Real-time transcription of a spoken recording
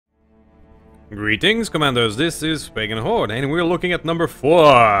Greetings, Commanders, this is Pagan Horde, and we're looking at number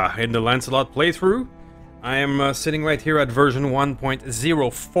 4 in the Lancelot playthrough. I am sitting right here at version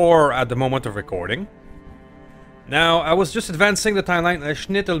 1.04 at the moment of recording. Now, I was just advancing the timeline a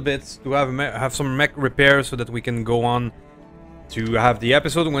schnittle bit to have some mech repairs so that we can go on to have the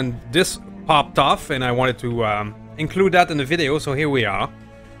episode when this popped off, and I wanted to include that in the video, so here we are.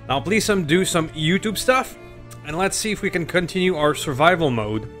 Now, please do some YouTube stuff, and let's see if we can continue our survival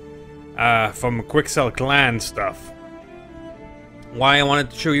mode. From Quicksell clan stuff. Why I wanted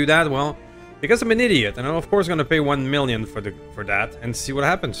to show you that? Well, because I'm an idiot, and I'm of course gonna pay 1 million for that and see what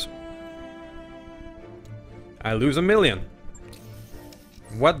happens. I lose 1 million.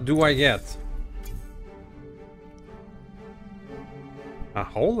 What do I get? A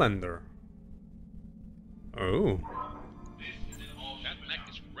Holender. Oh.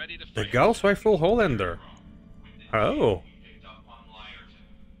 The Gauss Rifle Holender. Oh.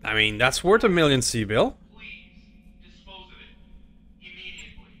 I mean, that's worth 1 million, C-Bill.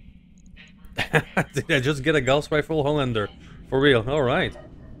 Did I just get a Gauss Rifle Hollander? For real, alright.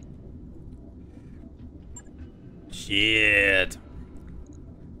 Shit.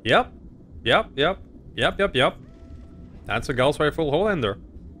 Yep. Yep. That's a Gauss Rifle Hollander.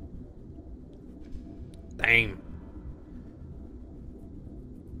 Damn.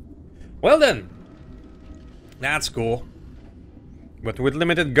 Well then. That's cool. But with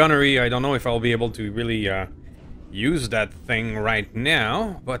limited gunnery, I don't know if I'll be able to really use that thing right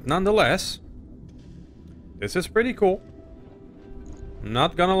now. But nonetheless, this is pretty cool.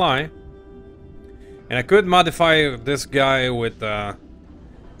 Not gonna lie. And I could modify this guy with,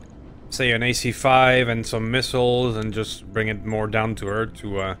 say, an AC-5 and some missiles and just bring it more down to earth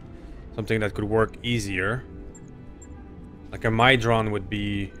to something that could work easier. Like a Mydron would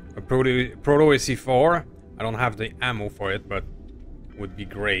be a Proto AC-4. I don't have the ammo for it, but would be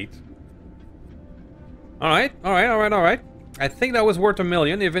great. Alright. I think that was worth 1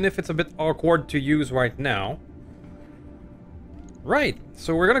 million, even if it's a bit awkward to use right now. Right,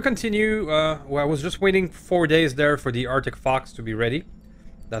 so we're gonna continue. Well, I was just waiting 4 days there for the Arctic Fox to be ready.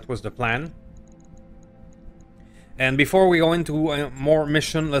 That was the plan. And before we go into more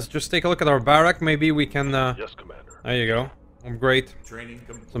mission, let's just take a look at our barrack. Maybe we can... Yes, Commander. There you go. Great. Training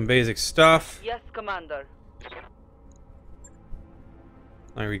complete. Some basic stuff. Yes, Commander.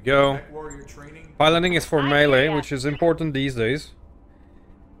 There we go. Piloting is for melee, which is important these days.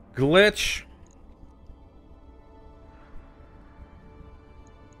 Glitch.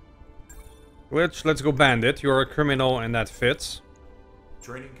 Let's go Bandit. You're a criminal and that fits.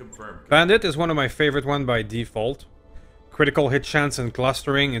 Training confirmed. Bandit is one of my favorite ones by default. Critical hit chance and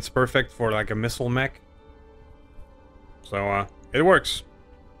clustering. It's perfect for like a missile mech. So, it works.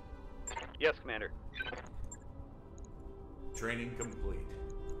 Yes, Commander. Training complete.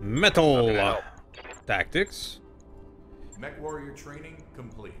 Metal tactics. Mech warrior training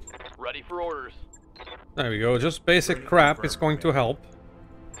complete. Ready for orders. There we go. Just basic crap. It's going to help.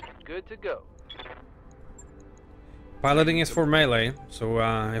 Good to go. Piloting is for melee, so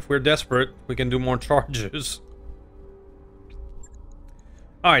if we're desperate, we can do more charges.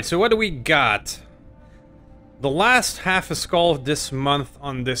 Alright, so what do we got? The last half a skull this month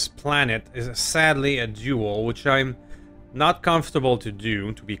on this planet is sadly a duel, which I'm not comfortable to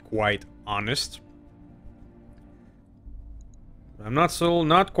do, to be quite honest. I'm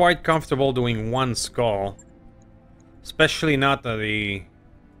not quite comfortable doing one skull. Especially not the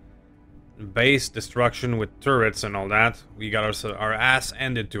base destruction with turrets and all that. We got our ass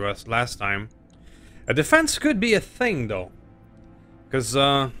ended to us last time. A defense could be a thing though. Because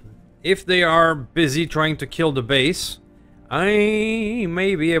if they are busy trying to kill the base, I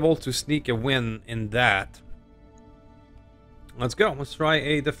may be able to sneak a win in that. Let's go. Let's try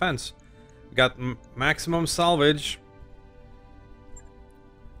a defense. We got maximum salvage.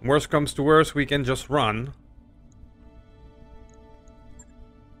 Worst comes to worst, we can just run.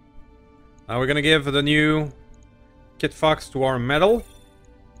 Now we're gonna give the new Kit Fox to our medal.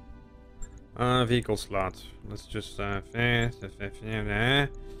 Vehicle slot. Let's just or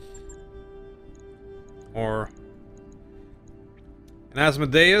and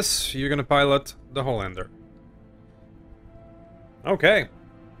Asmodeus, you're gonna pilot the Hollander. Okay.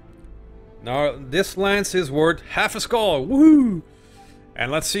 Now this lance is worth half a skull. Woohoo!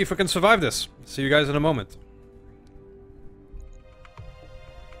 And let's see if we can survive this. See you guys in a moment.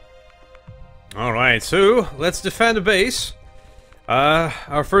 Alright, so let's defend the base.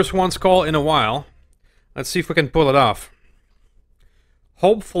 Our first one skull in a while. Let's see if we can pull it off.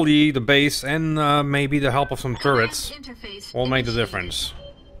 Hopefully the base and maybe the help of some turrets will make the difference.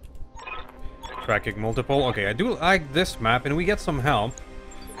 Tracking multiple. Okay, I do like this map and we get some help.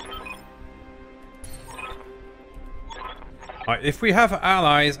 If we have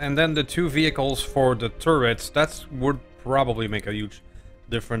allies and then the 2 vehicles for the turrets, that would probably make a huge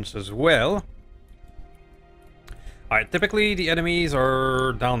difference as well. Alright, typically the enemies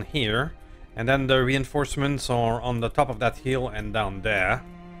are down here, and then the reinforcements are on the top of that hill and down there.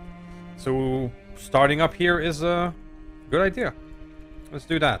 So starting up here is a good idea. Let's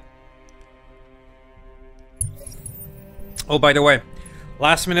do that. Oh, by the way,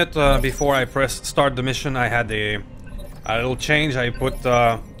 last minute before I pressed start the mission, I had a little change. I put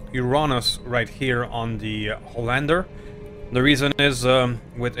Uranus right here on the Hollander. The reason is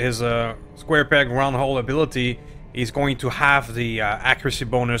with his square peg round hole ability, he's going to have the accuracy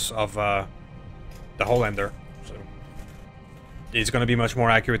bonus of the Hollander. So he's going to be much more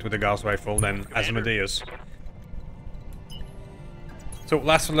accurate with the Gauss rifle than Asmodeus. So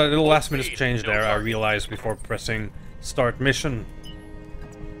little last minute change there, I realized before pressing start mission.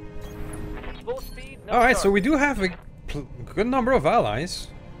 Alright, so we do have a good number of allies.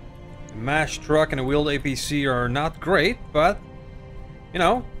 The MASH truck and a wheeled APC are not great, but you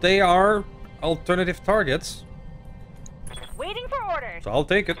know, they are alternative targets. Waiting for orders. So I'll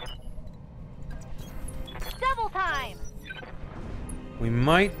take it. Double time. We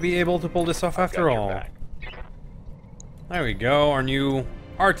might be able to pull this off after all. There we go, our new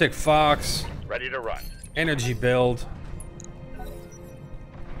Arctic Fox. Ready to run. Energy build.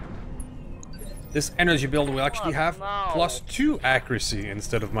 This energy build will actually have +2 accuracy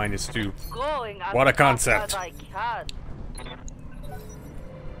instead of -2. What a concept.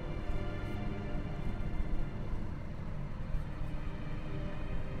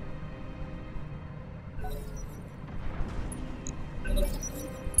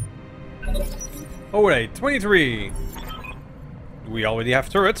 Alright, 23. We already have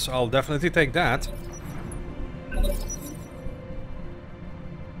turrets. I'll definitely take that.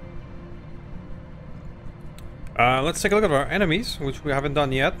 Let's take a look at our enemies, which we haven't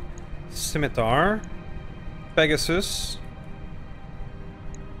done yet. Scimitar, Pegasus,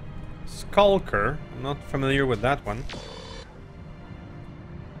 Skulker. I'm not familiar with that one.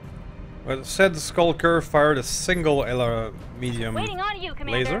 Well, it said the Skulker fired a single medium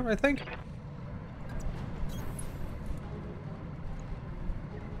laser, I think.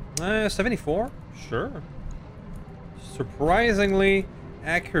 74? Sure. Surprisingly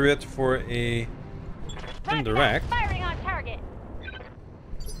accurate for a indirect. Firing on target.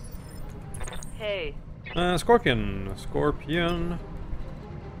 Hey. Scorpion. Scorpion.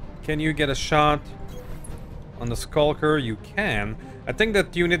 Can you get a shot on the Skulker? You can. I think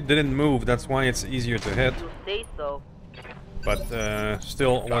that unit didn't move, that's why it's easier to hit. You say so. But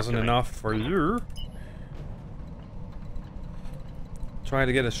still wasn't enough for you. Try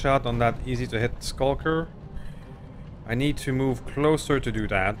to get a shot on that easy to hit Skulker. I need to move closer to do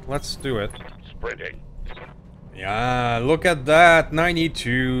that. Let's do it. Sprinting. Yeah, look at that.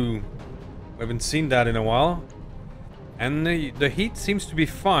 92. We haven't seen that in a while. And the heat seems to be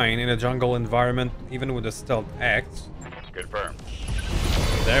fine in a jungle environment, even with the stealth X. Confirmed.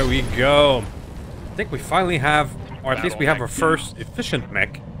 There we go. I think we finally have, or at least we have our first efficient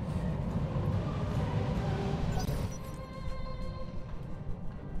mech.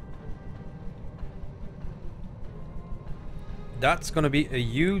 That's gonna be a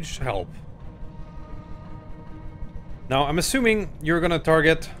huge help. Now, I'm assuming you're gonna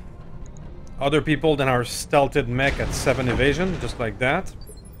target other people than our stealthed mech at 7 evasion, just like that.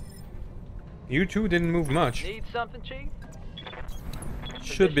 You two didn't move much. Need something, Chief?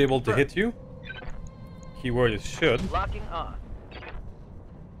 Should be able to hit you. Keyword is should. Locking on.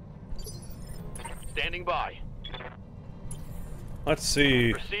 Standing by. Let's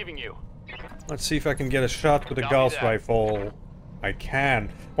see. Receiving you. Let's see if I can get a shot with the Copy Gauss that. rifle. I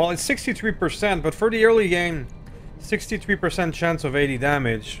can. Well, it's 63%, but for the early game, 63% chance of 80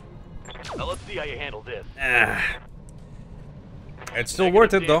 damage. Now let's see how you handle this. It's still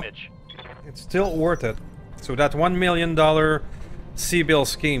worth it, though. Damage. It's still worth it. So that $1 million C-bill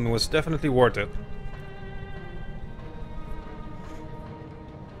scheme was definitely worth it.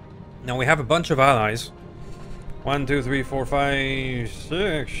 Now we have a bunch of allies. 1, 2, 3, 4, 5,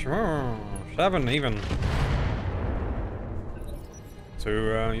 6, 7 even.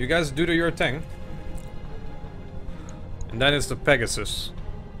 So you guys do your thing. And that is the Pegasus.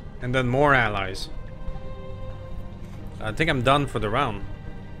 And then more allies. I think I'm done for the round.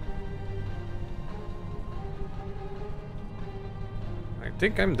 I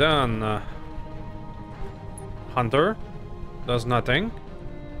think I'm done. Hunter does nothing.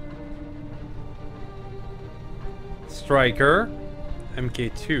 Striker,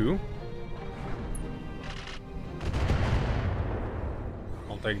 MK2.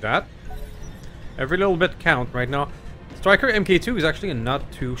 I'll take that. Every little bit count right now. Striker MK2 is actually a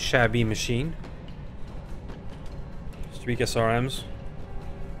not too shabby machine. Streak SRMs.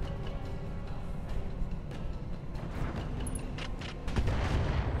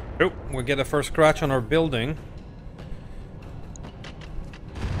 Oh, we get a first scratch on our building.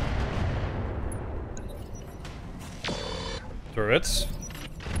 Turrets.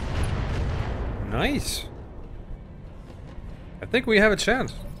 Nice. I think we have a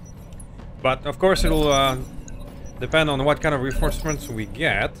chance. But of course it'll depend on what kind of reinforcements we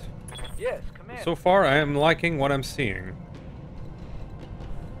get. Yes, command. So far I am liking what I'm seeing.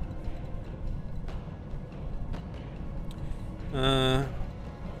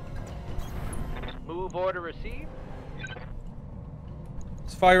 Move order received.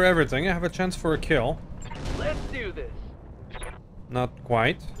 Let's fire everything. I have a chance for a kill. Let's do this. Not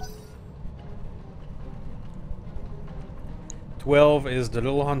quite. 12 is the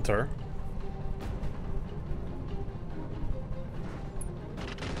little hunter.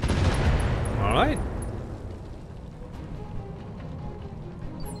 Alright.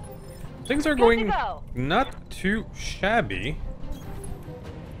 Things are going go. not too shabby.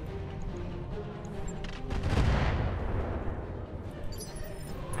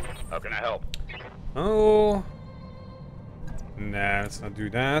 How can I help? Oh. Nah, let's not do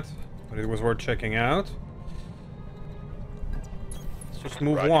that. But it was worth checking out. Let's just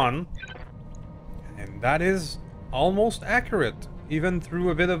move Roger. one. And that is almost accurate. Even through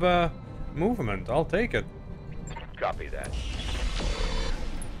a bit of a movement. I'll take it. Copy that.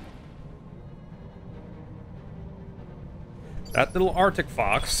 That little Arctic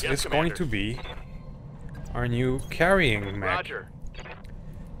Fox Yes, is Commander. going to be our new carrying mech. Roger.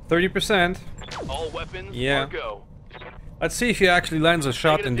 30%. All weapons Yeah. are go. Let's see if he actually lands a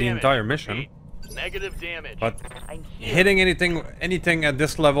shot in Negative the damage. entire mission. Repeat. Negative damage. But I'm here. hitting anything at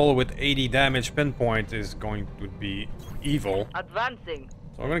this level with 80 damage pinpoint is going to be evil. Advancing.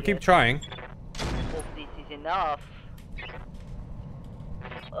 So I'm gonna keep Yes. trying. Hope this is enough.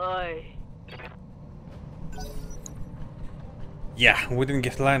 Oi. Yeah, we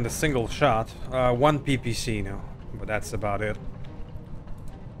didn't land a single shot. One PPC now, but that's about it.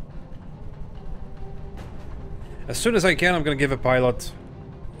 As soon as I can, I'm gonna give a pilot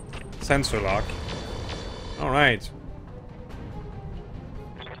sensor lock. Alright.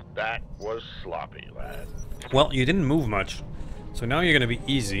 That was sloppy, lad. Well, you didn't move much, so now you're gonna be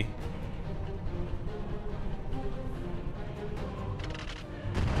easy.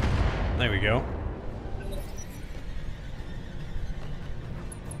 There we go.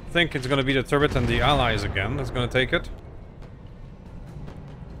 I think it's gonna be the turret and the allies again that's gonna take it.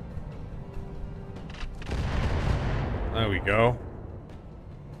 There we go.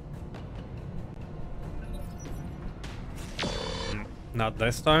 Not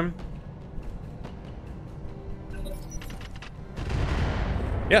this time.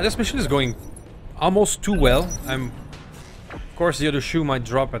 Yeah, this mission is going almost too well. Of course, the other shoe might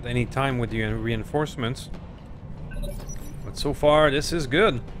drop at any time with the reinforcements. But so far, this is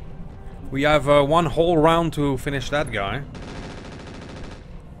good. We have one whole round to finish that guy.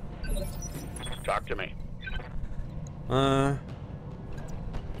 Talk to me.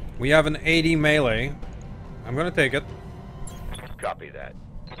 We have an 80 melee. I'm gonna take it. Copy that.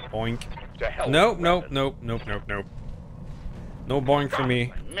 Boink. To hell with Nope, the nope, weapon. nope, nope, nope, nope. No boink for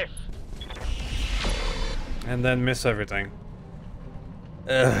me. Miss. And then miss everything.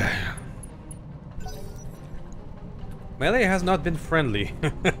 Ugh. Melee has not been friendly.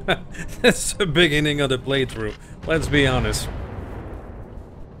 That's the beginning of the playthrough. Let's be honest.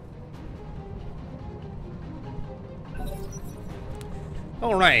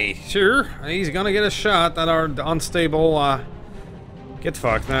 Alright, sure. He's gonna get a shot at our unstable, get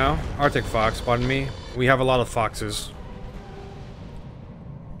fucked now. Arctic Fox, pardon me. We have a lot of foxes.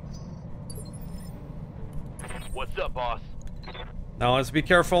 What's up, boss? Now let's be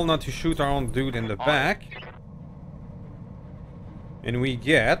careful not to shoot our own dude in the back. And we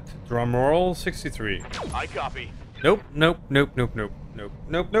get, drumroll, 63. I copy. Nope, nope, nope, nope, nope, nope,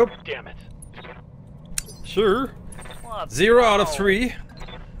 nope, nope. Damn it. Sure. What 0 out of now? 3.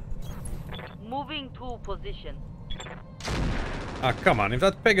 Moving to position. Ah, come on. If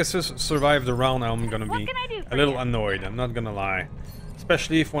that Pegasus survived the round, I'm gonna What be can I do a for little you? annoyed. I'm not gonna lie.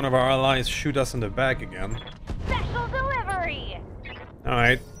 Especially if one of our allies shoot us in the back again. Special delivery!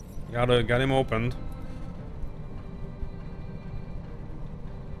 Alright. Got him opened.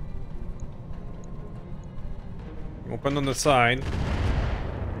 Open on the side.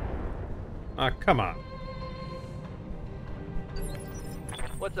 Ah, come on.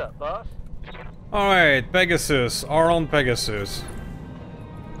 What's up, boss? Alright, Pegasus. Our own Pegasus.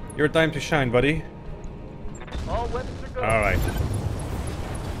 Your time to shine, buddy. All weapons are go. Alright.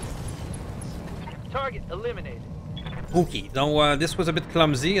 Target eliminated. Okay, now this was a bit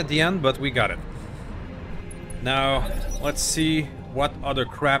clumsy at the end, but we got it. Now, let's see what other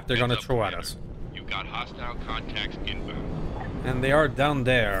crap they're gonna throw at us. You got hostile contacts inbound. And they are down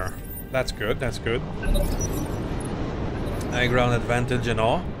there. That's good, that's good. High ground advantage and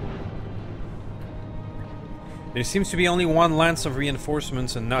all. There seems to be only one lance of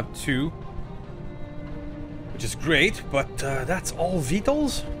reinforcements and not two. Which is great, but that's all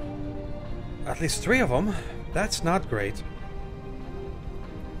VTOLs? At least 3 of them. That's not great.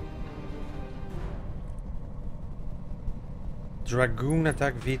 Dragoon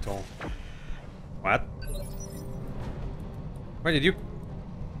attack VTOL. What? Where did you...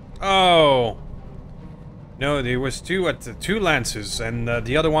 Oh! No, there was 2 at the 2 lances, and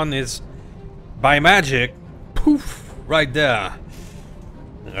the other one is by magic. Poof! Right there.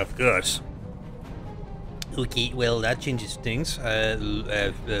 Of course. Okay, well that changes things.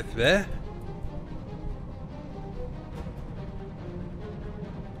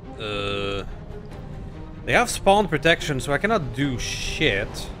 They have spawn protection, so I cannot do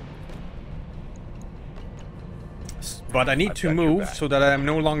shit. But I need to move so that I'm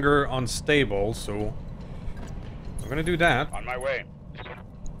no longer unstable, so I'm gonna do that. On my way.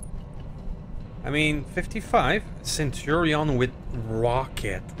 I mean, 55 Centurion with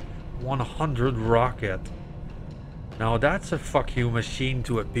rocket, 100 rocket. Now that's a fuck you machine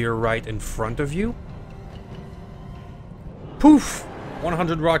to appear right in front of you. Poof,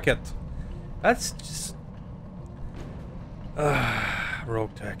 100 rocket. That's just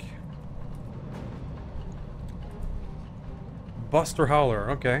Roguetech. Buster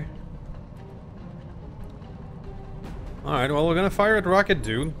Howler, okay. Alright, well we're gonna fire at rocket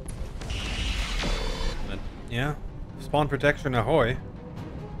dude. But, yeah. Spawn protection ahoy.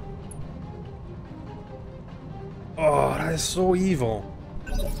 Oh, that is so evil.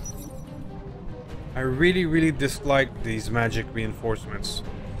 I really, really dislike these magic reinforcements.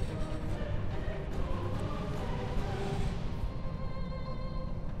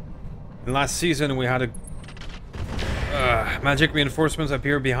 In last season we had a magic reinforcements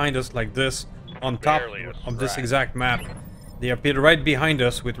appear behind us like this on top of this exact map. They appeared right behind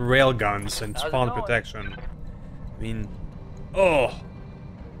us with rail guns and spawn protection. I mean, oh.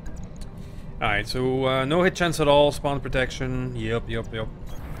 Alright, so no hit chance at all, spawn protection. Yep.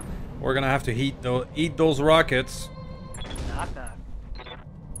 We're gonna have to eat those rockets. Knock knock.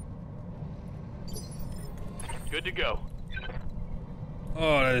 Good to go.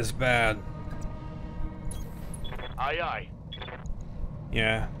 Oh, that is bad. Aye aye.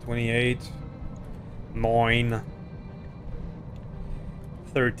 Yeah, 28, 9,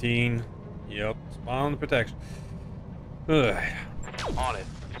 13. Yep, spawn protection. Ugh. On it.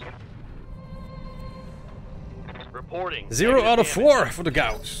 Reporting. 0 out of 4 for the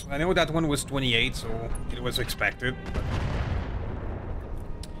Gauss. I know that one was 28, so it was expected.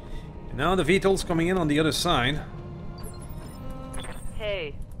 And now the VTOL's coming in on the other side.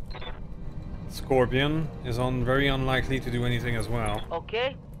 Hey. Scorpion is very unlikely to do anything as well.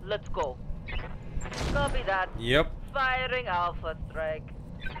 Okay, let's go. Copy that. Yep. Firing Alpha Strike.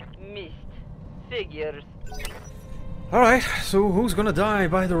 Missed. Figures. Alright, so who's gonna die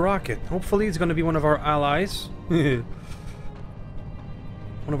by the rocket? Hopefully it's gonna be one of our allies. One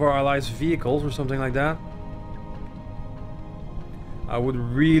of our allies' vehicles or something like that. I would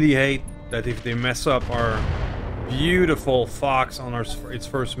really hate that if they mess up our beautiful Fox on its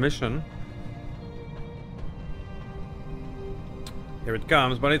first mission. Here it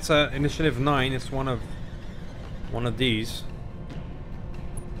comes, but it's initiative 9. It's one of these.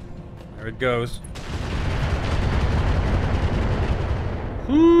 There it goes.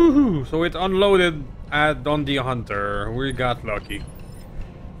 Woohoo! So it unloaded on the hunter. We got lucky.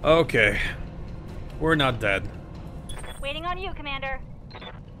 Okay, we're not dead. Waiting on you, Commander.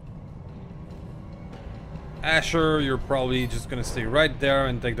 Asher, you're probably just gonna stay right there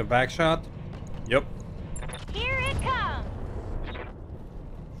and take the back shot. Yep. Here it comes.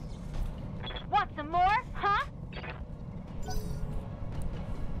 Want some more, huh?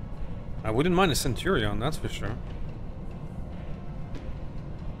 I wouldn't mind a Centurion, that's for sure.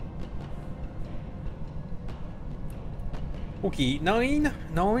 Okay, 9.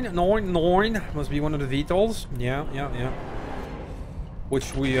 Must be one of the VTOLs. Yeah.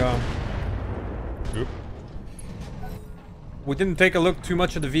 Which we we didn't take a look too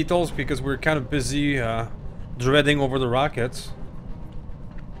much at the VTOLs because we're kind of busy dreading over the rockets.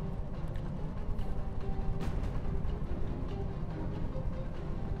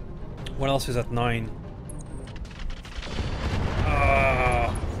 What else is at 9?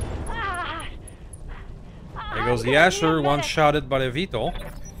 There goes the Asher, one-shotted by the VTOL.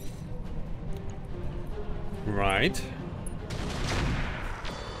 Right.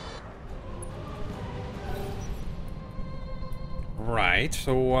 Right,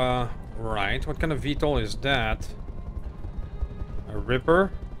 so, right. What kind of VTOL is that? A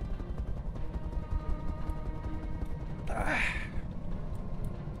Ripper?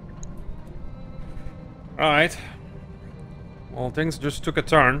 Alright. Well, things just took a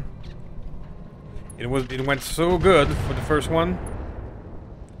turn. It went so good for the first one.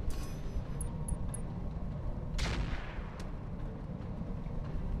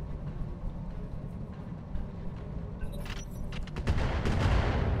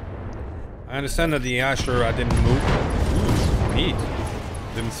 I understand that the Asher I didn't move. Ooh, neat.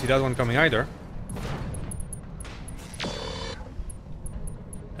 Didn't see that one coming either.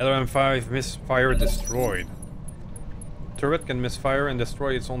 LRM-5 misfire destroyed. Turret can misfire and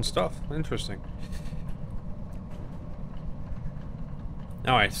destroy its own stuff. Interesting.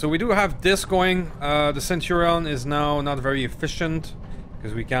 Alright, so we do have this going. The Centurion is now not very efficient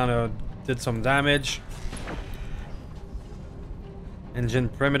because we kind of did some damage. Engine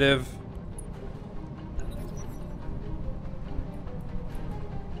primitive.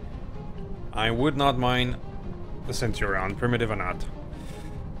 I would not mind the Centurion, primitive or not.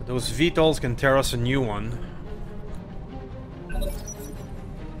 But those VTOLs can tear us a new one.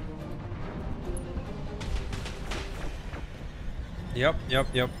 Yep.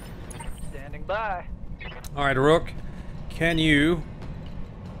 Standing by. Alright, Rook. Can you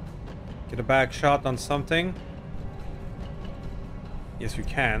get a back shot on something? Yes, you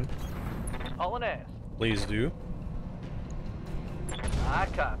can. All an ass. Please do. I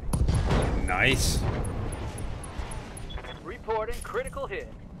copy. Nice. Reporting critical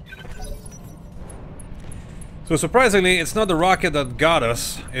hit. So surprisingly, it's not the rocket that got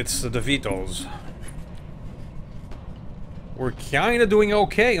us, it's the VTOLs. We're kinda doing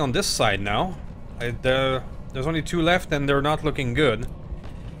okay on this side now. There's only 2 left and they're not looking good.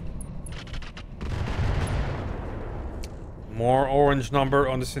 More orange number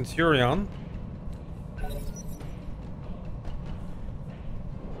on the Centurion.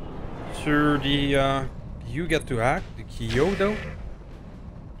 Sure, the you get to hack the Kyoto.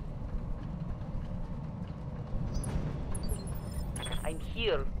 I'm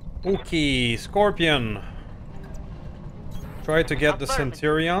here. Okay, Scorpion. Try to get the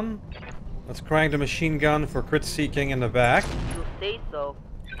Centurion. Let's crank the machine gun for crit seeking in the back. You say so.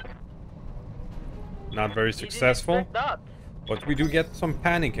 Not very successful. You didn't expect But we do get some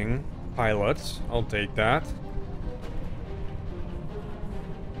panicking pilots. I'll take that.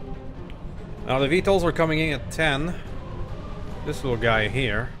 Now the VTOLs are coming in at 10. This little guy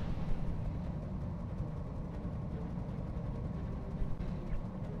here.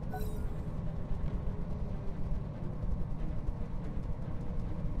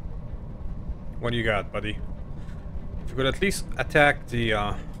 What do you got, buddy? If you could at least attack the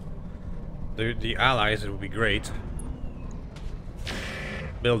allies, it would be great.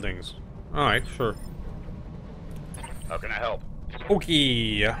 Buildings. Alright, sure. How can I help?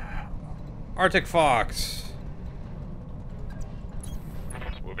 Okay. Arctic Fox.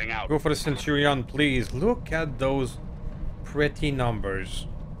 Moving out. Go for the Centurion, please. Look at those pretty numbers.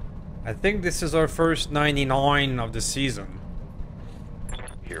 I think this is our first 99 of the season.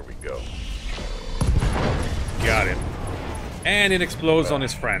 Here we go. Got it. And it explodes on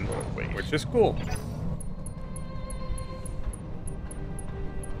his friend, which is cool.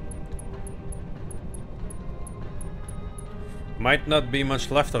 Might not be much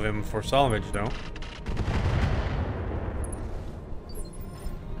left of him for salvage, though.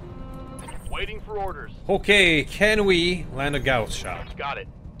 Waiting for orders. Okay, can we land a Gauss shot? Got it.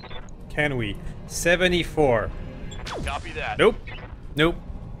 Can we? 74. Copy that. Nope. Nope.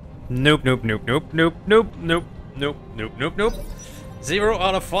 Nope, nope, nope, nope, nope, nope, nope, nope, nope, nope, nope. 0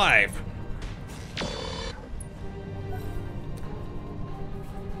 out of 5.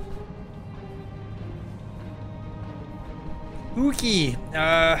 Okay.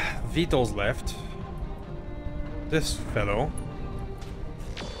 VTOL's left. This fellow.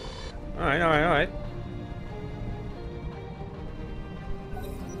 Alright, alright, alright.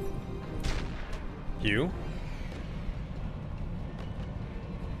 You.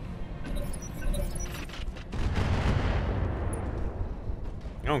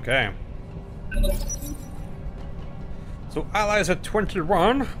 Okay. So allies at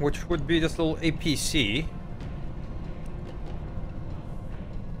 21, which would be this little APC.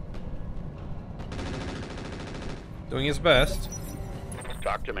 Doing his best.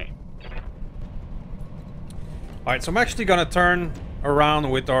 Talk to me. Alright, so I'm actually gonna turn around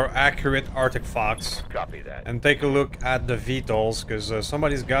with our accurate artifacts Copy that. and take a look at the VTOLs, because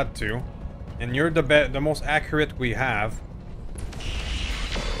somebody's got to. And you're the most accurate we have.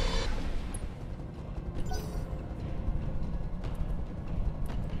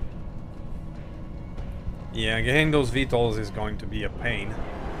 Yeah, getting those VTOLs is going to be a pain.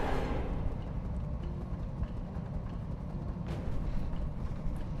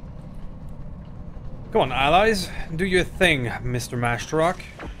 Come on, allies. Do your thing, Mr. Mashtrock.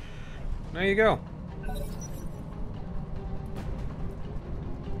 There you go.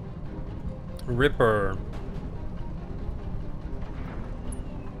 Ripper.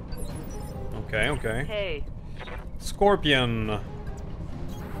 Okay, okay. Hey, Scorpion.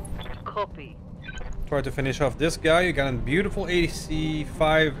 copy. Try to finish off this guy. You got a beautiful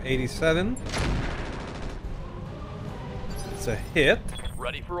 85, 87. It's a hit.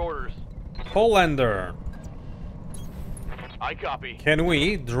 Ready for orders. Hollander. I copy. Can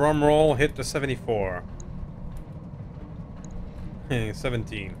we, drum roll, hit the 74?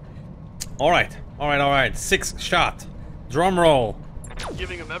 17. Alright, alright, alright. 6 shot. Drum roll.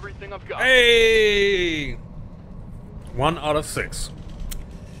 Giving him everything I've got. Hey! 1 out of 6.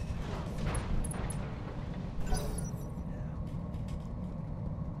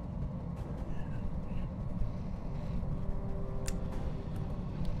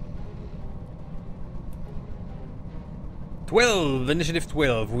 Initiative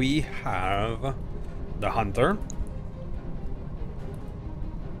 12, we have the Hunter.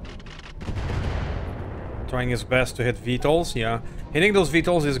 Trying his best to hit VTOLs, yeah. Hitting those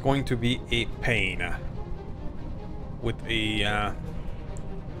VTOLs is going to be a pain. With a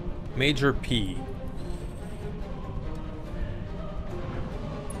major P.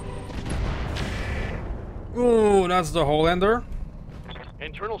 Ooh, that's the Hollander.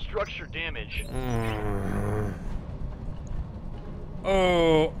 Internal structure damage.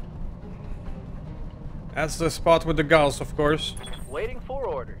 Oh. That's the spot with the gauss, of course. Waiting for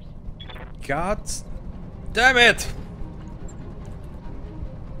orders. God damn it!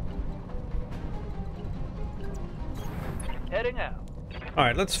 Heading out.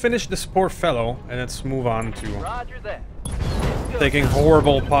 Alright, let's finish this poor fellow and let's move on to Roger that. taking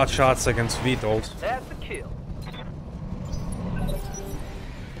horrible pot shots against VTOLs. That's a kill.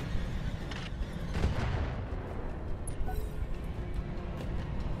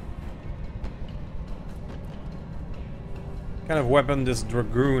 What kind of weapon this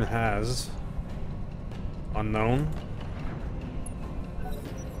Dragoon has? Unknown.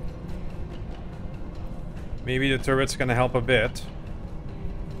 Maybe the turret's gonna help a bit.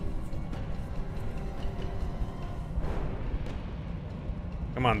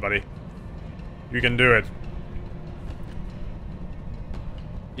 Come on, buddy. You can do it.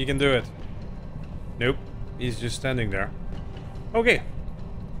 You can do it. Nope. He's just standing there. Okay.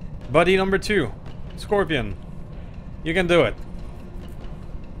 Buddy number 2. Scorpion. You can do it.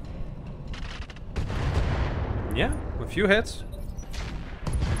 Yeah, a few hits.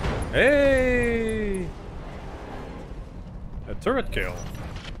 Hey! A turret kill.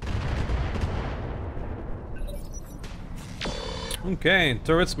 Okay,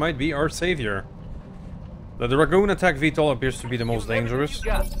 turrets might be our savior. The Dragoon attack VTOL appears to be the most dangerous.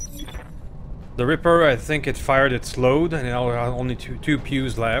 The Ripper, I think it fired its load and now only two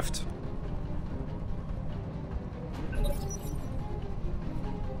pews left.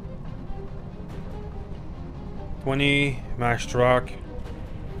 Mash truck.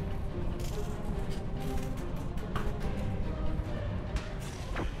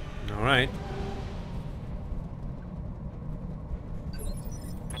 Alright.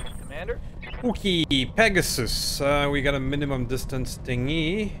 Commander? Okay, Pegasus. We got a minimum distance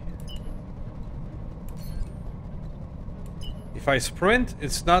thingy. If I sprint,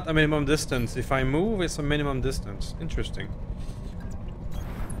 it's not a minimum distance. If I move, it's a minimum distance. Interesting.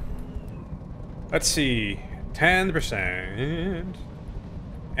 Let's see. 10%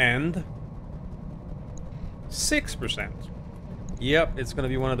 and 6%. Yep, it's gonna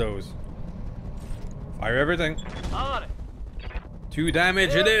be one of those. Fire everything. On it. 2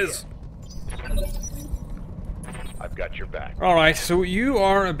 damage it is. I've got your back. Alright, so you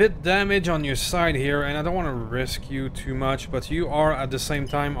are a bit damaged on your side here, and I don't want to risk you too much, but you are at the same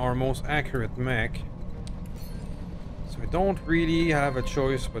time our most accurate mech. So I don't really have a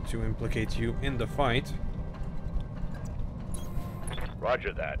choice but to implicate you in the fight.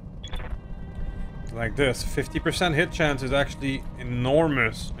 Roger that. Like this, 50% hit chance is actually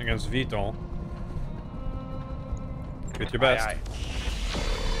enormous against VTOL. Get your best. Aye, aye.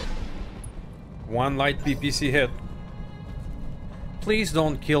 1 light PPC hit. Please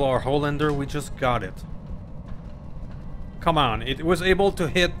don't kill our Hollander, we just got it. Come on, it was able to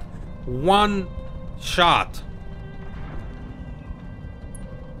hit one shot.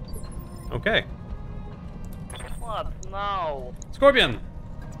 Okay. What now? Scorpion!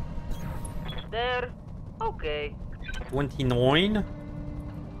 There. Okay. 29.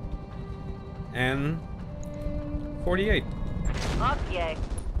 And 48. Okay.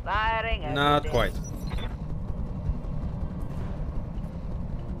 Firing. Not everything. quite.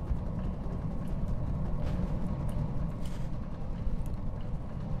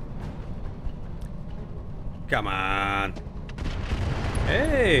 Come on.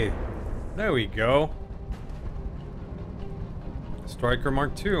 Hey! There we go. Striker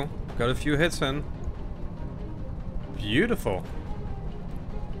Mark II. Got a few hits in. Beautiful.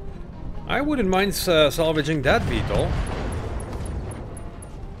 I wouldn't mind salvaging that VTOL.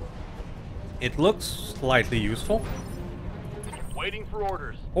 It looks slightly useful. Waiting for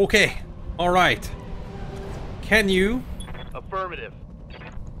orders. Okay. Alright. Can you Affirmative.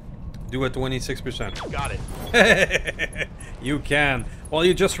 do a 26%? Got it. You can. Well,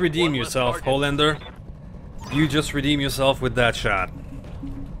 you just redeem One less yourself, target. Hollander. You just redeem yourself with that shot.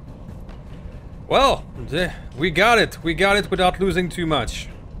 Well, we got it. We got it without losing too much.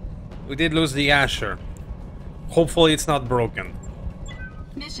 We did lose the Asher. Hopefully it's not broken.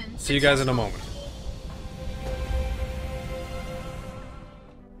 Mission. See you guys in a moment.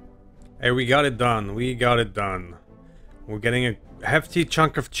 Hey, we got it done. We got it done. We're getting a hefty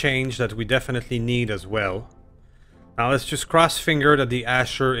chunk of change that we definitely need as well. Now let's just cross finger that the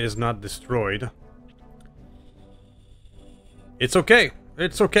Asher is not destroyed. It's okay.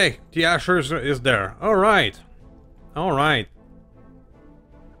 It's okay. The Asher is there. Alright. Alright.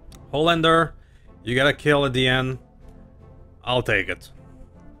 Hollander, you got a kill at the end. I'll take it.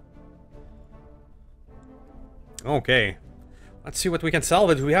 Okay. Let's see what we can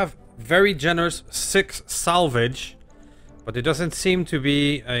salvage. We have very generous 6 salvage. But it doesn't seem to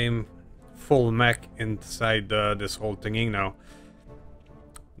be a full mech inside this whole thingy now.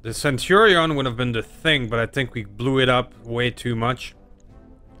 The Centurion would have been the thing, but I think we blew it up way too much.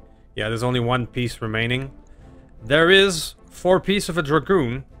 Yeah, there's only 1 piece remaining. There is 4 pieces of a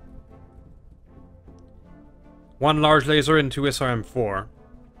Dragoon. 1 large laser and 2 SRM4.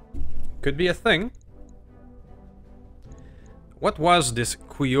 Could be a thing. What was this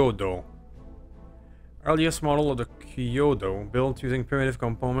Kyodo? Earliest model of the Kyodo, built using primitive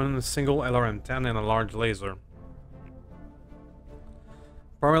components, a single LRM-10 and a large laser.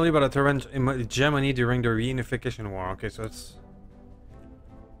 Primarily by the Terran hegemony during the Reunification War. Okay, so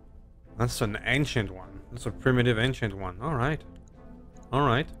that's an ancient one. That's a primitive ancient one. Alright.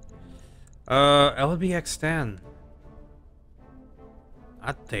 Alright. LBX-10.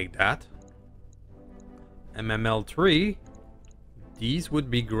 I'd take that. MML-3. These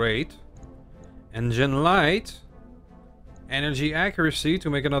would be great. Engine light. Energy accuracy to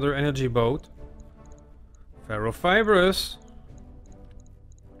make another energy boat. Ferrofibrous.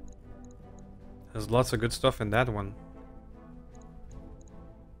 There's lots of good stuff in that one.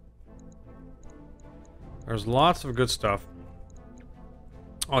 There's lots of good stuff.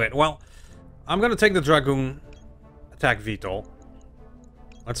 Okay, well, I'm gonna take the Dragoon attack VTOL.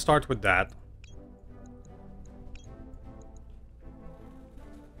 Let's start with that.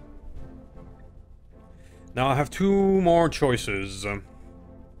 Now I have 2 more choices.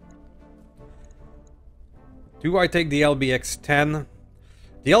 Do I take the LBX-10?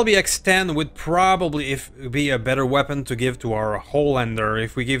 The LBX-10 would probably be a better weapon to give to our Hollander.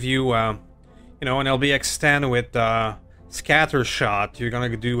 If we give you, you know, an LBX-10 with scatter shot, you're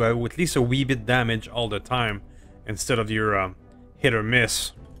gonna do at least a wee bit damage all the time instead of your hit or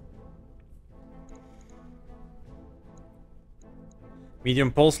miss.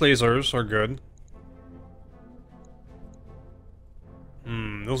 Medium pulse lasers are good.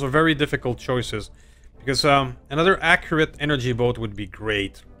 Those are very difficult choices. Because another accurate energy boat would be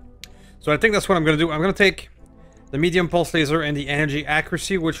great. So I think that's what I'm going to do. I'm going to take the medium pulse laser and the energy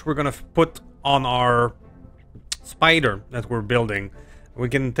accuracy, which we're going to put on our spider that we're building. We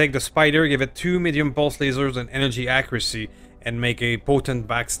can take the spider, give it 2 medium pulse lasers and energy accuracy, and make a potent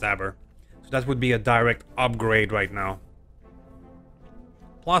backstabber. So that would be a direct upgrade right now.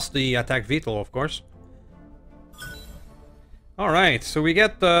 Plus the attack VTOL, of course. Alright, so we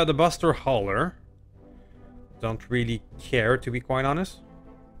get the Buster Hauler. Don't really care, to be quite honest.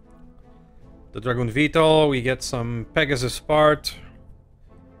 The Dragoon VTOL, we get some Pegasus part.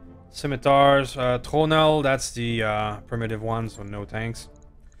 Scimitars, Tronel, that's the primitive one, so no thanks.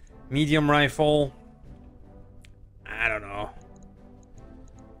 Medium rifle. I don't know.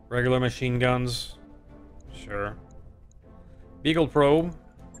 Regular machine guns. Sure. Beagle probe.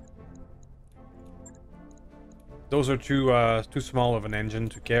 Those are too small of an engine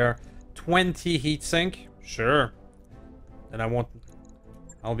to care. 20 heatsink, sure. Then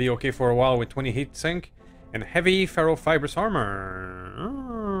I'll be okay for a while with 20 heatsink. And heavy ferrofibrous armor.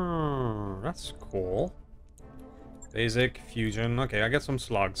 Oh, that's cool. Basic, fusion. Okay, I got some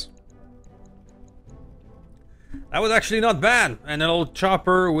slugs. That was actually not bad. And an old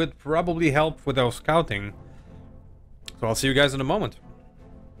chopper would probably help with our scouting. So I'll see you guys in a moment.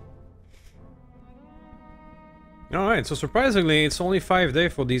 Alright, so surprisingly, it's only 5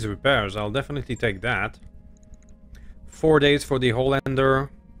 days for these repairs. I'll definitely take that. 4 days for the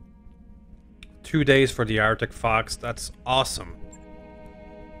Hollander. 2 days for the Arctic Fox. That's awesome.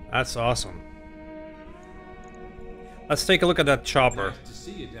 That's awesome. Let's take a look at that chopper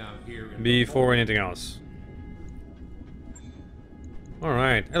before anything else.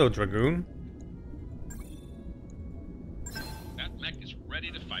 Alright, hello Dragoon. That mech is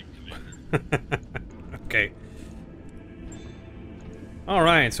ready to fight, Commander. Okay.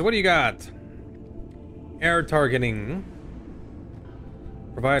 Alright, so what do you got? Air targeting.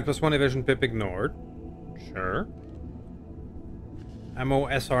 Provide +1 evasion pip ignored. Sure. Ammo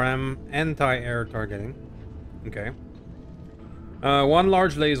SRM anti-air targeting. Okay. 1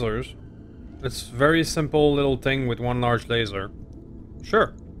 large lasers. It's very simple little thing with 1 large laser.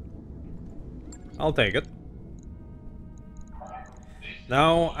 Sure. I'll take it.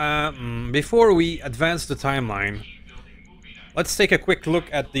 Now, before we advance the timeline, let's take a quick look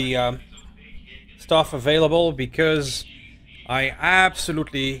at the stuff available, because I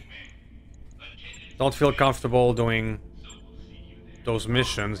absolutely don't feel comfortable doing those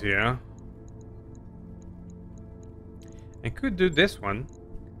missions here. I could do this one.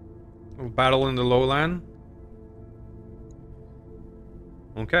 Battle in the lowland.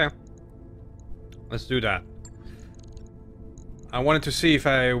 Okay. Let's do that. I wanted to see if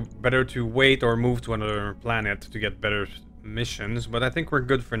I better to wait or move to another planet to get better missions, but I think we're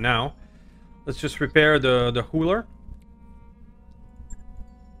good for now. Let's just repair the hooler.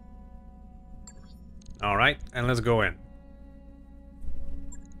 Alright, and let's go in.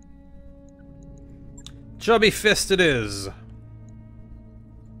 Chubby fist it is.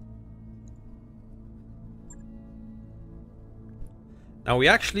 Now we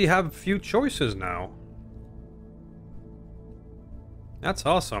actually have a few choices now. That's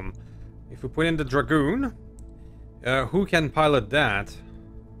awesome. If we put in the Dragoon, who can pilot that?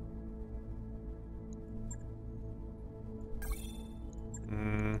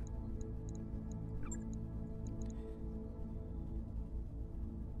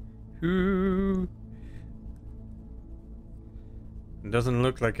 Who? It doesn't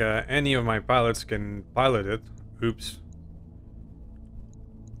look like any of my pilots can pilot it. Oops.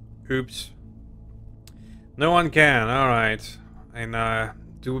 Oops. No one can, alright. And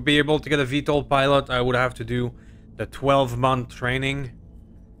to be able to get a VTOL pilot, I would have to do the 12-month training.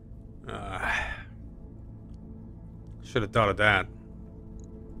 Should have thought of that.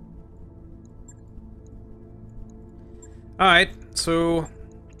 Alright, so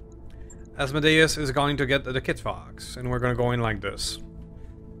Asmodeus is going to get the Kit Fox, and we're going to go in like this.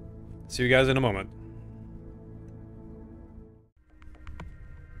 See you guys in a moment.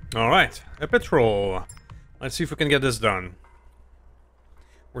 Alright, a patrol. Let's see if we can get this done.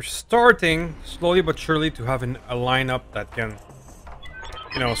 We're starting, slowly but surely, to have a lineup that can,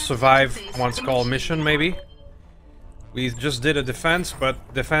 you know, survive one call mission, maybe. We just did a defense,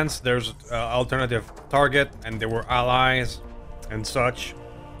 but defense, there's alternative target, and there were allies and such.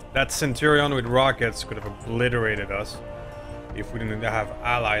 That Centurion with rockets could have obliterated us if we didn't have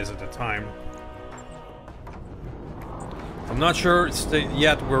allies at the time. I'm not sure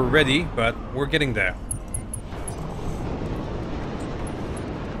yet we're ready, but we're getting there.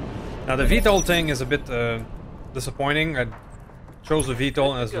 Now the VTOL thing is a bit disappointing. I chose the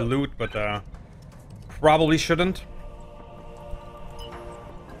VTOL as the loot, but probably shouldn't.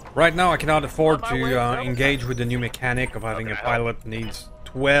 Right now I cannot afford to engage with the new mechanic of having a pilot needs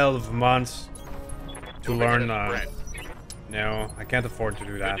 12 months to learn. No, I can't afford to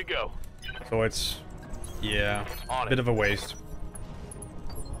do that. Good to go. So it's, yeah, a bit of a waste.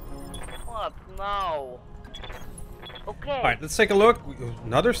 What? No. Okay. Alright, let's take a look.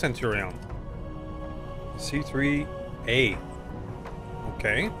 Another Centurion. C3A.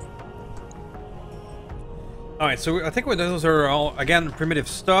 Okay. Alright, so I think those are all, again, primitive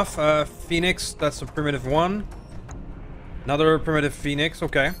stuff. Phoenix, that's a primitive one. Another primitive Phoenix,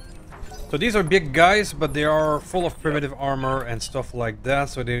 okay. So these are big guys, but they are full of primitive armor and stuff like that,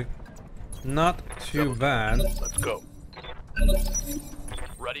 so they're not too bad. Let's go.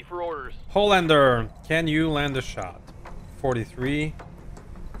 Ready for orders. Hollander, can you land a shot? 43,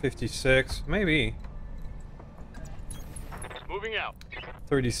 56, maybe. Moving out.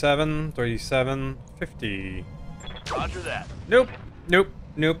 37, 37, 50. Roger that. Nope, nope,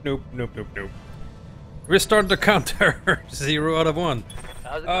 nope, nope, nope, nope, nope. Restart the counter. 0 out of 1.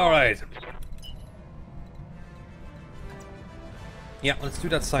 How's it All going? right. Yeah, let's do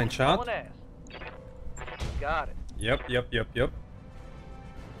that sign shot. Hauling ass. Got it. Yep, yep, yep, yep.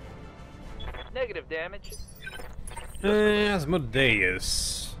 Negative damage.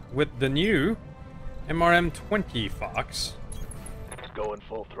 Asmodeus with the new MRM-20 Fox. Going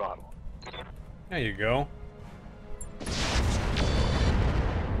full throttle. There you go.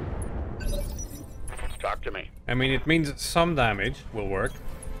 Talk to me. I mean, it means some damage will work.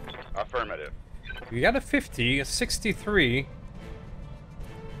 Affirmative. We got a 50, a 63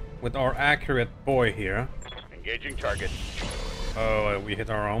 with our accurate boy here. Engaging target. Oh, we hit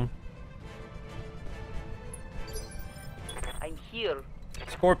our own. I'm here.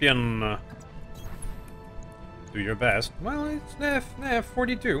 Scorpion. Do your best. Well, it's nav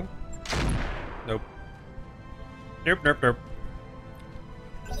 42. Nope. Nope, nope, nope.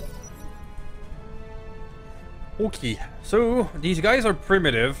 Okay, so these guys are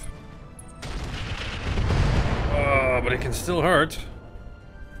primitive. But it can still hurt.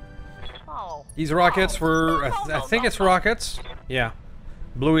 Oh. These rockets were... I think it's rockets. Yeah.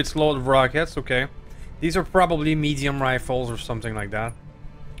 Blew its load of rockets, okay. These are probably medium rifles or something like that.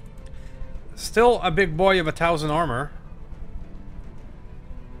 Still a big boy of 1,000 armor.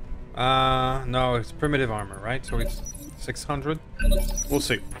 No, it's primitive armor, right? So it's 600. We'll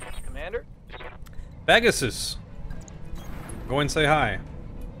see. Commander? Pegasus. Go and say hi.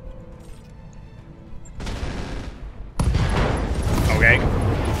 Okay.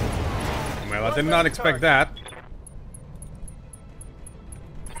 Well, I did not expect that.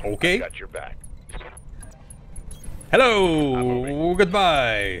 Okay. Got your back. Hello.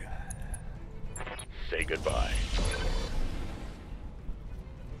 Goodbye. Say goodbye.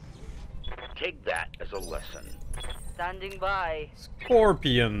 Take that as a lesson. Standing by.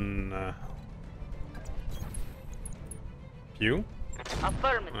 Scorpion. Pew.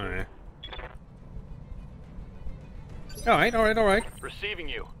 Affirmative. Alright. Alright, alright, alright. Receiving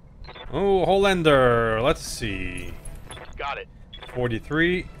you. Oh, Hollander. Let's see. Got it.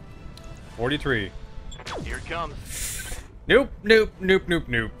 43. 43. Here it comes. Nope, nope, nope, nope,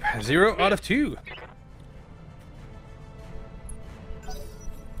 nope. 0 out of 2.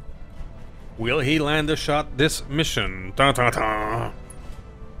 Will he land a shot this mission? Ta ta ta.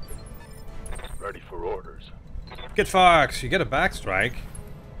 Ready for orders. Kid Fox, you get a backstrike.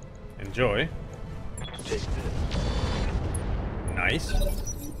 Enjoy. Take this. Nice.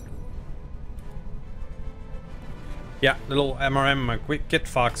 Yeah, little MRM quick Kid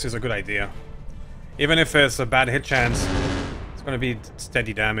Fox is a good idea. Even if it's a bad hit chance, it's gonna be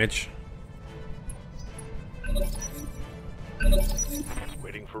steady damage.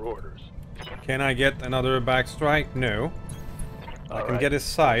 Waiting for orders. Can I get another backstrike? No. I can get his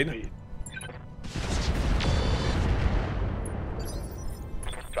side. Speed.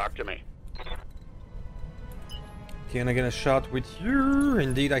 Talk to me. Can I get a shot with you?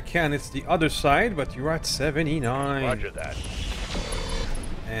 Indeed I can. It's the other side, but you're at 79. Roger that.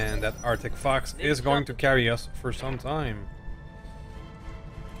 And that Arctic Fox is going to carry us for some time.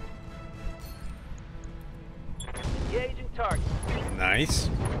 Engaging target. Nice.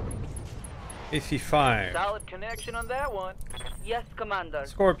 55. Solid connection on that one. Yes, Commander.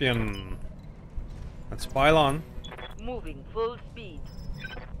 Scorpion. Let's pile on. Moving full speed.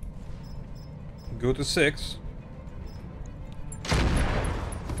 Go to 6.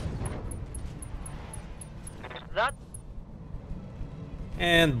 That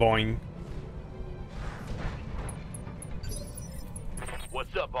And boing.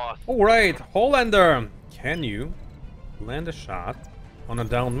 What's up, boss? Alright, Hollander. Can you land a shot on a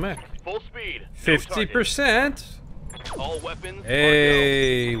downed mech? Full speed. No target. 50%. All weapons.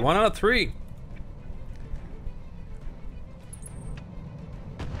 Hey, 1 out of 3.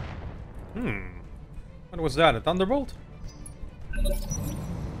 What was that? A thunderbolt?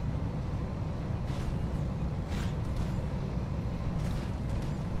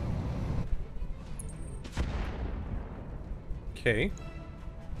 Okay.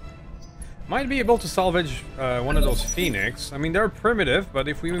 Might be able to salvage one of those Phoenix. I mean, they're primitive, but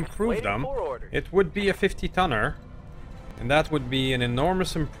if we improve Waiting them, for orders. it would be a 50-tonner. And that would be an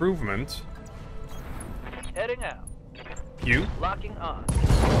enormous improvement. Heading out. Pew. Locking on.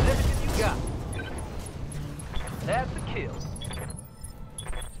 Everything you got. That's a kill.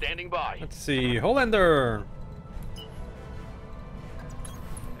 Standing by. Let's see. Hollander.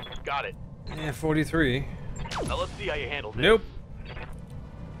 Got it. Yeah, 43. Now let's see how you handle this. Nope.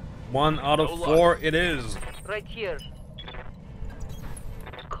 1 out of No luck. 4 it is. right here.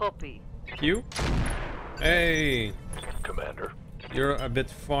 Copy. Q. Hey, Commander. you're a bit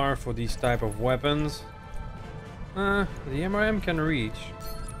far for these type of weapons. The MRM can reach.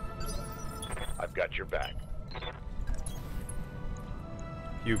 I've got your back.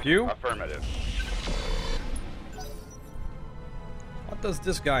 Pew pew. Affirmative. What does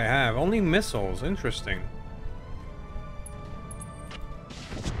this guy have? Only missiles. Interesting.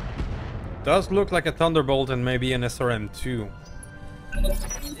 Does look like a Thunderbolt and maybe an SRM too.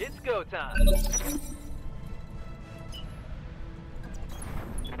 It's go time.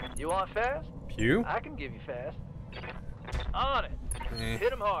 You want fast? Pew. I can give you fast. On it. Eh.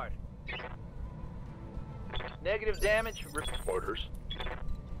 Hit him hard. Negative damage. Orders.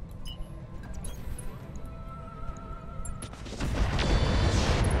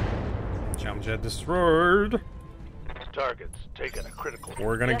 Jump jet destroyed. Target's taking a critical.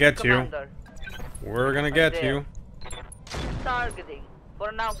 We're gonna Yes, get you. Commander. We're gonna get there. you. Targeting for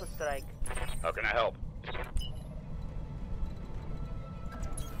an alpha strike. How can I help?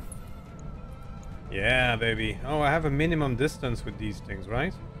 Yeah, baby. Oh, I have a minimum distance with these things,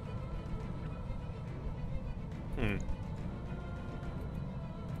 right?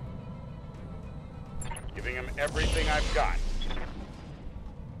 Giving him everything I've got.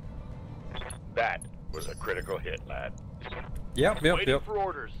 That was a critical hit, lad. Yep. Waiting for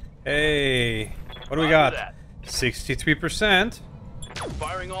orders. Hey, what do we Roger got? that. 63%.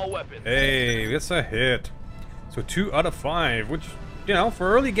 Firing all weapons. Hey, that's a hit. So 2 out of 5, which, you know,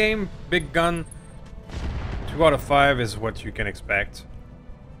 for early game, big gun, 2 out of 5 is what you can expect.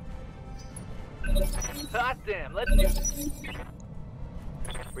 Hot damn, let's do this.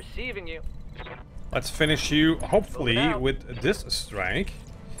 Receiving you. Let's finish you, hopefully, Moving out. with this strike.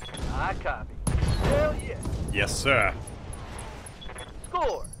 I copy. Hell yeah. Yes, sir.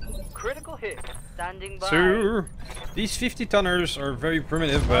 Score. Critical hit. Standing by. So, these 50-tonners are very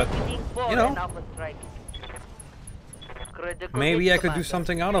primitive, but, Targeting for you know, an alpha strike. Critical maybe hit, I could do Commander.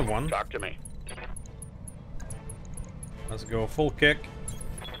 something out of one. Talk to me. Let's go full kick.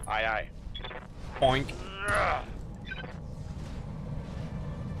 Aye, aye. Poink.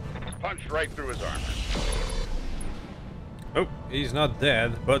 Punched right through his armor. Oh, he's not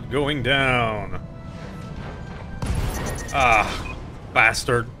dead, but going down. Ah,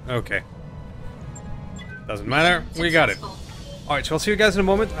 bastard. Okay. Doesn't matter. We got it. Alright, so I'll see you guys in a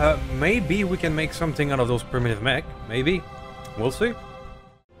moment. Maybe we can make something out of those primitive mech. Maybe. We'll see.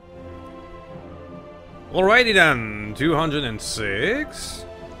 Alrighty then. 206.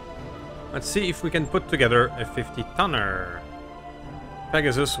 Let's see if we can put together a 50-tonner.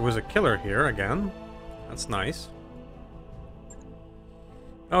 Pegasus was a killer here again. That's nice.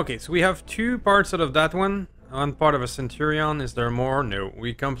 Okay, so we have 2 parts out of that one. One part of a Centurion. Is there more? No.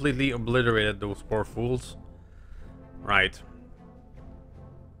 We completely obliterated those poor fools. Right.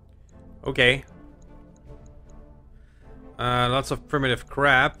 Okay. Lots of primitive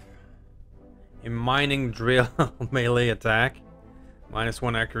crap. A mining drill melee attack.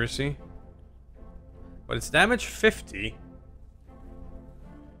 -1 accuracy. But it's damage 50.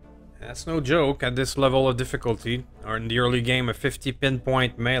 That's no joke at this level of difficulty. Or in the early game, a 50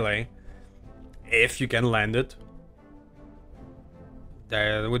 pinpoint melee. If you can land it.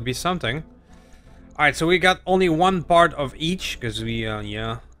 That would be something. Alright, so we got only 1 part of each. Because we,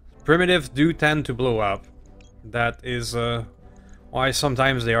 yeah. Primitives do tend to blow up. That is why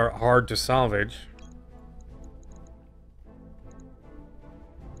sometimes they are hard to salvage.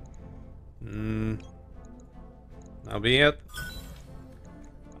 That'll be it.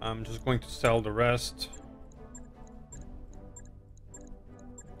 I'm just going to sell the rest.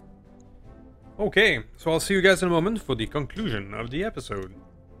 Okay, so I'll see you guys in a moment for the conclusion of the episode.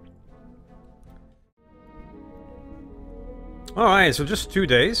 Alright, so just 2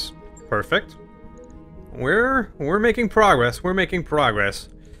 days. Perfect. We're making progress. We're making progress.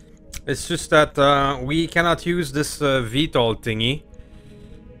 It's just that we cannot use this VTOL thingy.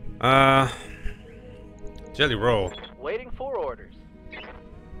 Jelly roll. Waiting for orders.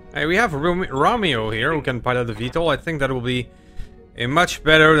 Hey, we have Romeo here who can pilot the VTOL. I think that will be much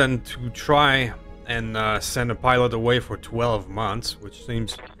better than to try and send a pilot away for 12 months, which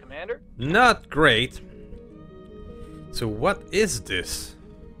seems Commander? not great. So what is this?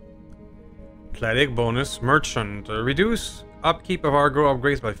 Athletic bonus merchant. Reduce upkeep of Argo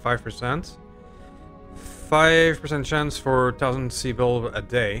upgrades by 5%. 5% chance for 1000 Seabill a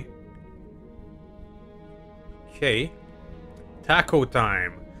day. Okay. Taco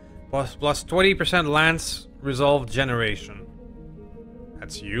time. Plus 20% lance resolve generation.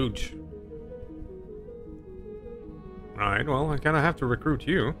 That's huge. Alright, well, I kinda have to recruit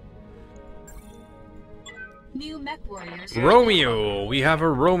you. New mech warriors. Romeo. We have a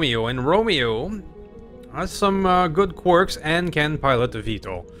Romeo, and Romeo has some good quirks and can pilot a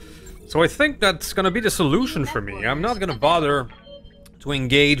VTOL. So I think that's gonna be the solution for me. I'm not gonna bother to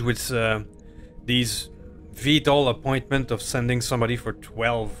engage with these VTOL appointment of sending somebody for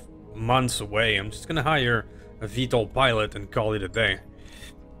 12 months away. I'm just gonna hire a VTOL pilot and call it a day.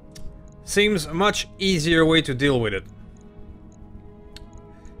 Seems a much easier way to deal with it.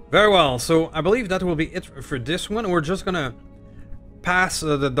 Very well, so I believe that will be it for this one. We're just gonna pass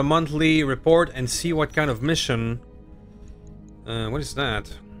the monthly report and see what kind of mission. What is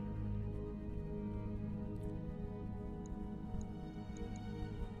that?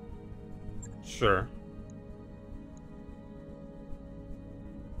 Sure.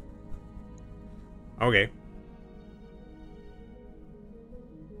 Okay.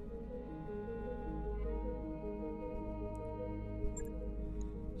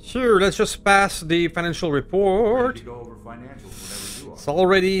 Sure, let's just pass the financial report. Ready to go over financials whenever you are. It's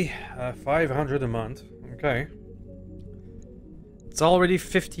already 500 a month. Okay. It's already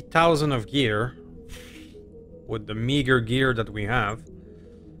 50,000 of gear. With the meager gear that we have.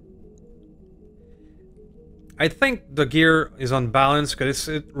 I think the gear is unbalanced, because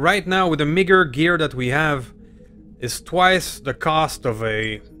right now with the meager gear that we have is twice the cost of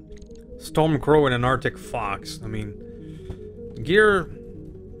a Stormcrow and an Arctic Fox. I mean, gear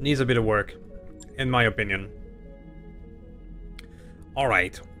needs a bit of work, in my opinion.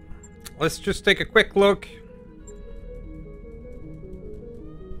 Alright, let's just take a quick look.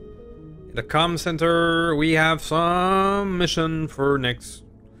 The comm center, we have some mission for next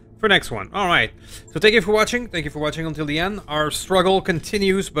one. Alright, so thank you for watching. Thank you for watching until the end. Our struggle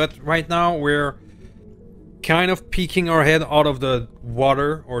continues, but right now we're kind of peeking our head out of the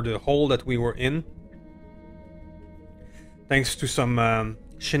water, or the hole that we were in. Thanks to some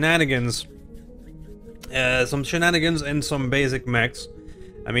shenanigans. Some shenanigans and some basic mechs.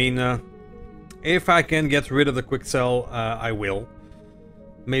 I mean, if I can get rid of the Quicksell, I will.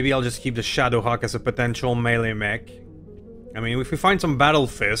 Maybe I'll just keep the Shadowhawk as a potential melee mech. I mean, if we find some Battle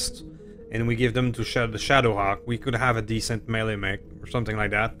Fists and we give them to the Shadowhawk, we could have a decent melee mech or something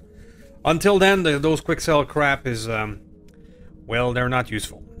like that. Until then, those Quicksell crap is, well, they're not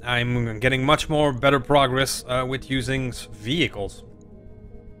useful. I'm getting much more better progress with using vehicles.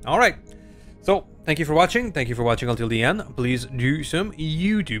 Alright, so thank you for watching. Thank you for watching until the end. Please do some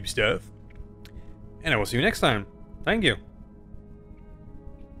YouTube stuff. And I will see you next time. Thank you.